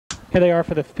Here they are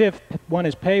for the fifth. One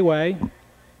is Payway,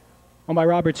 owned by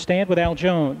Robert Stant with Al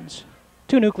Jones.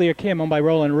 2, Nuclear Kim, owned by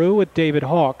Roland Rue with David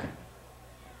Hawk.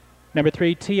 Number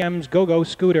 3, TM's Go-Go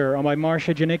Scooter, owned by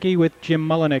Marcia Janicki with Jim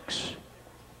Mullenix.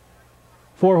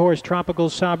 4 Horse Tropical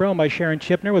Sabra, owned by Sharon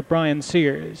Chipner with Brian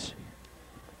Sears.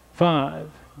 5,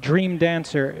 Dream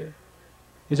Dancer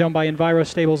is owned by Enviro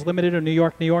Stables Limited of New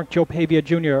York, New York, Joe Pavia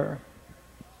Jr.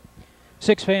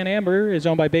 6, Fan Amber is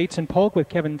owned by Bates and Polk with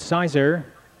Kevin Sizer.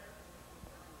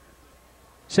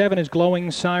 7 is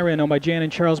Glowing Siren, owned by Jan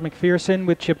and Charles McPherson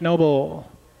with Chip Noble.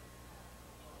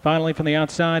 Finally, from the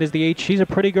outside is the 8, She's a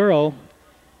Pretty Girl,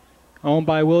 owned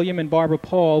by William and Barbara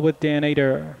Paul with Dan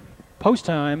Ader. Post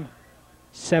time,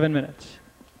 7 minutes.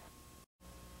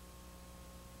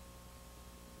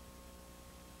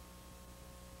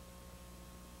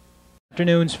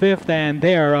 Afternoon's 5th, and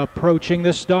they're approaching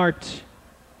the start.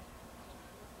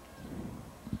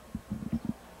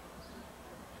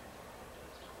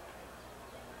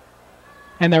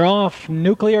 And they're off.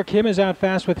 Nuclear Kim is out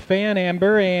fast with Fan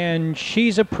Amber, and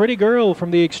She's a Pretty Girl from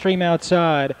the extreme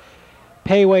outside.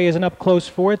 Payway is an up-close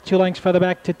 4th, 2 lengths farther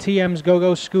back to TM's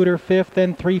Go-Go Scooter 5th,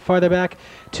 then 3 farther back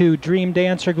to Dream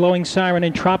Dancer, Glowing Siren,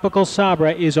 and Tropical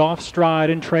Sabra is off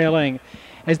stride and trailing.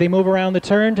 As they move around the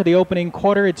turn to the opening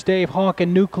quarter, it's Dave Hawk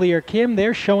and Nuclear Kim.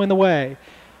 They're showing the way.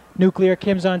 Nuclear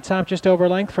Kim's on top just over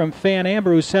length from Fan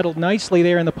Amber, who settled nicely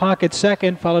there in the pocket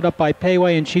second, followed up by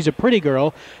Payway and She's a Pretty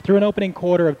Girl through an opening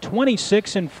quarter of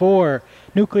 26-4.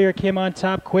 Nuclear Kim on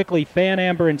top quickly. Fan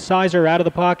Amber and Sizer out of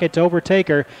the pocket to overtake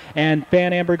her, and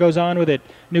Fan Amber goes on with it.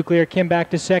 Nuclear Kim back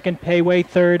to second, Payway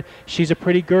third. She's a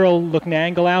Pretty Girl looking to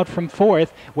angle out from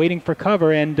 4th, waiting for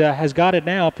cover, and has got it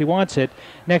now if he wants it.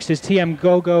 Next is TM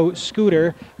Go-Go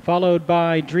Scooter, followed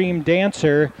by Dream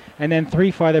Dancer, and then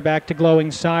 3 farther back to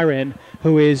Glowing Siren,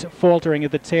 who is faltering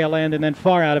at the tail end, and then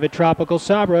far out of it, Tropical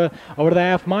Sabra over to the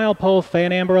half-mile pole.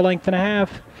 Fan Amber a length and a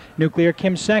half. Nuclear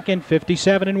Kim second,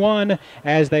 57-1.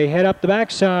 As they head up the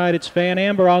backside, it's Fan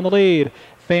Amber on the lead.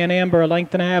 Fan Amber a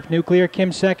length and a half. Nuclear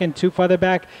Kim second, 2 farther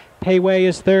back. Payway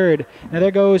is third. Now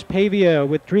there goes Pavia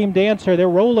with Dream Dancer. They're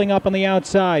rolling up on the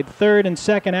outside, third and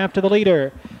second after the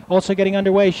leader. Also getting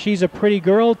underway, She's a Pretty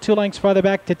Girl, 2 lengths farther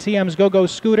back to TM's Go-Go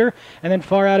Scooter, and then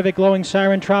far out of it, Glowing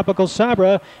Siren, Tropical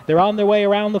Sabra. They're on their way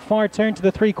around the far turn to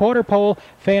the 3/4 pole.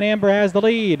 Fan Amber has the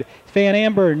lead. Fan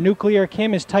Amber, Nuclear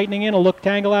Kim is tightening in, a look to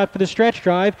angle out for the stretch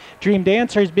drive. Dream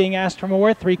Dancer is being asked for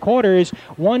more, 3/4,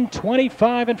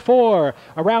 125-4.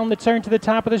 Around the turn to the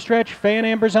top of the stretch, Fan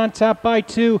Amber's on top by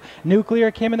 2.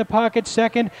 Nuclear Kim in the pocket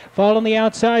second, followed on the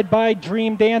outside by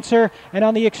Dream Dancer, and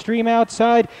on the extreme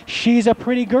outside, She's a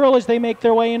Pretty Girl as they make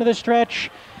their way into the stretch.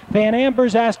 Fan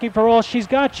Amber's asking for all she's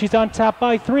got. She's on top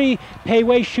by 3.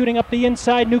 Payway shooting up the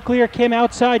inside. Nuclear Kim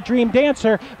outside Dream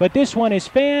Dancer. But this one is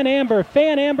Fan Amber,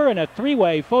 and a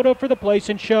 3-way photo for the place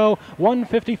and show,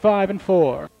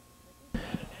 155-4.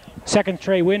 Second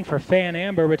straight win for Fan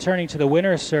Amber, returning to the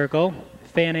winner's circle.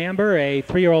 Fan Amber, a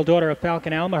 3-year-old daughter of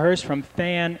Falcon Almahurst from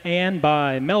Fan Ann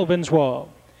by Melvin's Wall.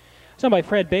 It's done by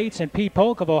Fred Bates and Pete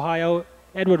Polk of Ohio.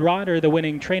 Edward Rodder, the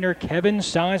winning trainer, Kevin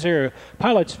Sizer.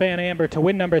 Pilots Fan Amber to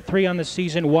win number 3 on the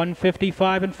season,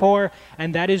 155-4,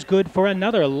 and that is good for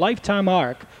another lifetime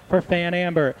arc for Fan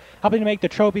Amber. Helping to make the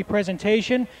trophy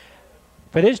presentation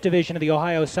for this division of the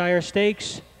Ohio Sire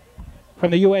Stakes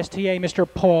from the USTA, Mr.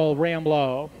 Paul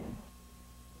Ramlow.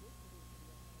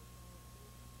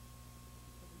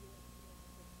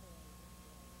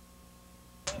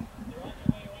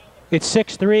 It's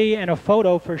 6-3 and a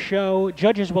photo for show.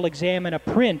 Judges will examine a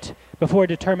print before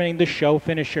determining the show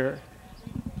finisher.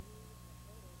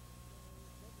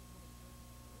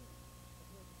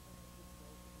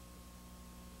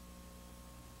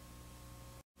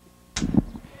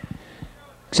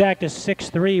 Exact is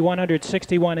 6-3,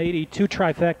 161.80. 2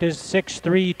 trifectas,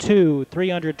 6-3-2,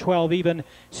 312 even,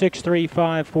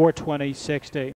 6-3-5, 420.60.